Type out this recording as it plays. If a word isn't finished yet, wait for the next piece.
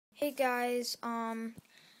Hey guys, I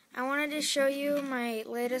wanted to show you my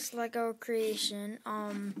latest Lego creation.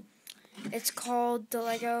 It's called the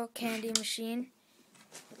Lego Candy Machine.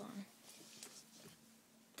 Hold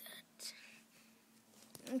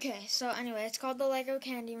on. Okay, so anyway, it's called the Lego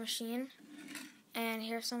Candy Machine. And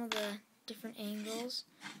here's some of the different angles.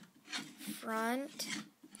 Front,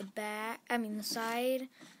 the side,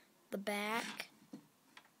 the back,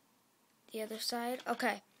 the other side.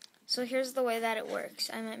 Okay. So here's the way that it works.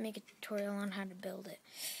 I might make a tutorial on how to build it.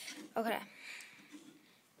 Okay.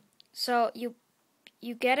 So you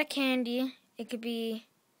get a candy. It could be,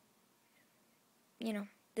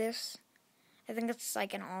 this. I think it's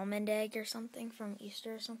like an almond egg or something from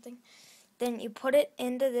Easter or something. Then you put it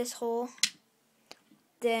into this hole.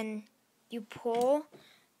 Then you pull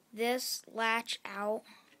this latch out.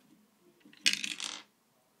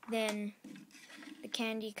 Then the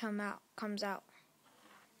candy comes out.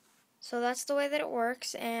 So that's the way that it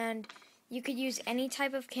works, and you could use any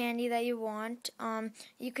type of candy that you want.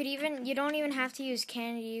 You don't even have to use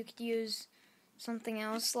candy. You could use something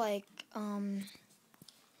else like, hang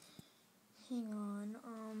on,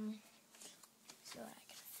 see what I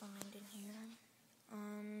can find in here.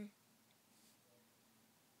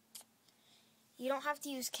 You don't have to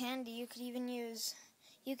use candy. You could use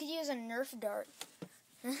a Nerf dart.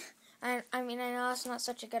 I know it's not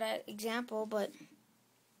such a good example, but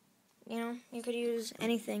you could use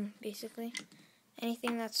anything, basically.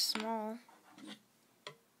 Anything that's small.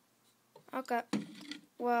 Okay.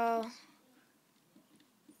 Well,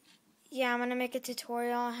 yeah, I'm going to make a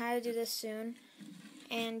tutorial on how to do this soon.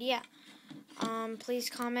 And, yeah. Please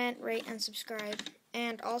comment, rate, and subscribe.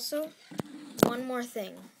 And also, one more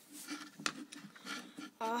thing.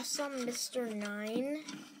 Awesome Mr. 9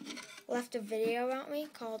 left a video about me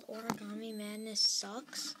called Origami Madness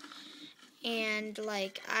Sucks. And, I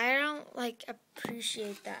don't,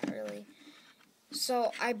 appreciate that, really.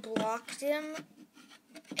 So, I blocked him,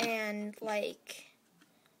 and, I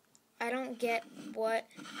don't get why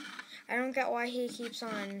he keeps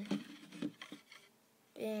on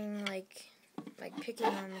being, picking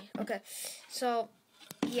on me. Okay, so,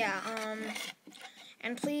 yeah,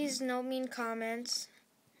 and please, no mean comments.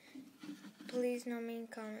 Please, no mean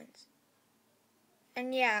comments.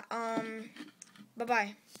 And, yeah,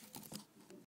 bye-bye.